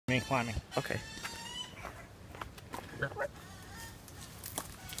Me climbing. Okay.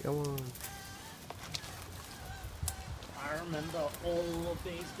 Go on. I remember all of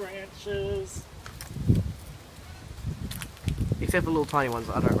these branches. Except for little tiny ones,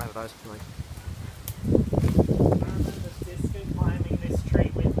 I don't remember those. Like. I remember Cisco climbing this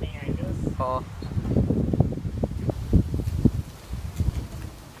tree with me, Angus. Oh.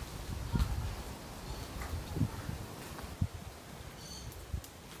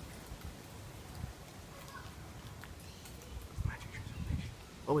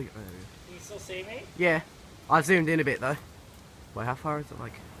 Oh, wait, Can you still see me? yeah, I zoomed in a bit though. Wait, how far is it?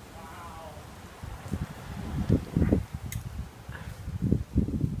 Like, Wow.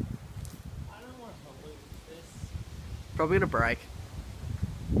 I don't want to lose this. probably gonna break.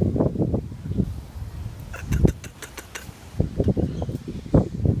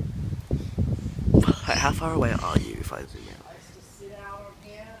 Hey, how far away are you if I zoom out? I used to sit out on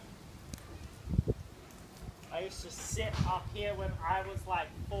here. I used to sit up here when I was like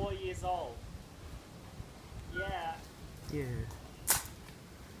 4 years old. Yeah. Yeah.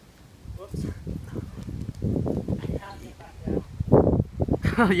 Whoops. I can't get back down.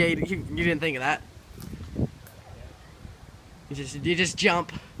 Oh yeah, you didn't think of that. You just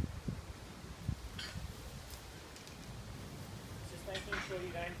jump. Just making sure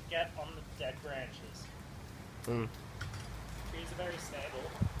you don't get on the dead branches. Mm. Trees are very stable.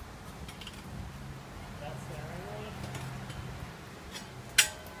 That's there anyway.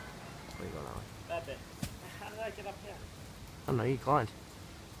 Where you going that way? That bit. How did I get up here? I don't know, you climbed.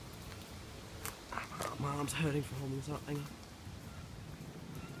 Oh, my arm's hurting from holding this up. Hang on.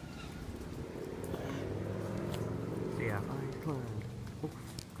 See how far you climbed. Oh,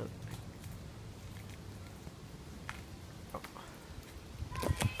 got it. Oh.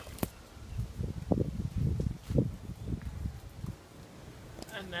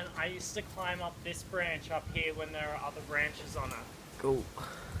 And then I used to climb up this branch up here when there are other branches on it. Cool.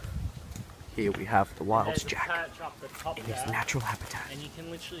 Here we have the wild There's a jack perch up the top in there, his natural habitat. and you can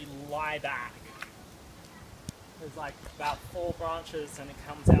literally lie back. There's like about 4 branches and it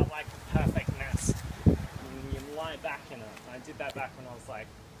comes out like a perfect nest. And you lie back in it. I did that back when I was like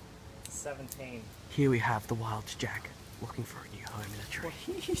 17. Here we have the wild jack looking for a new home in a tree.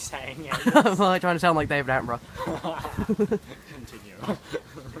 What are you saying? Yeah, Well, I'm trying to sound like David Attenborough. continue.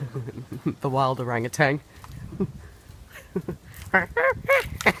 The wild orangutan.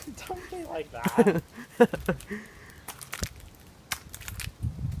 Don't be like that.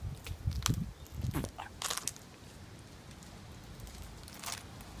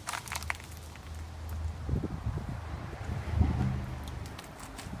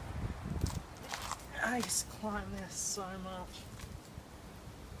 I used to climb this so much.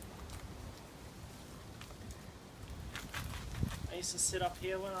 I used to sit up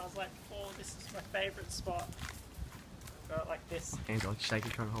here when I was like 4. This is my favourite spot. Got it like this. Hands like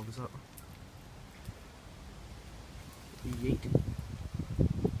shaking trying to hold this up. Yeet.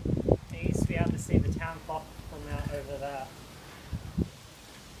 I used to be able to see the town clock from out over there.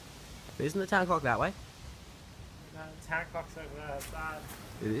 Isn't the town clock that way? No, the town clock's over there. It's bad.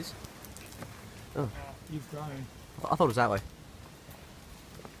 It is? Oh. You've grown. I thought it was that way.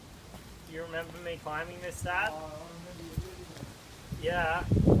 Do you remember me climbing this, Dad? Yeah.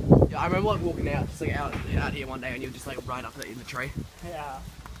 Yeah, I remember like walking out, just like out here one day, and you were just like right up in the tree. Yeah.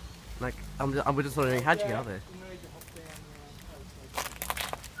 Like I'm just wondering, how'd you get up there?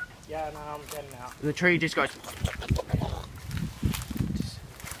 Yeah, no, I'm getting out. And the tree just goes.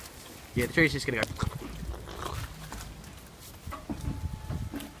 Yeah, the tree's just gonna go.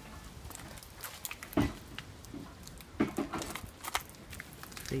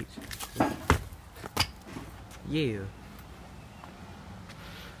 Beach. Yeah.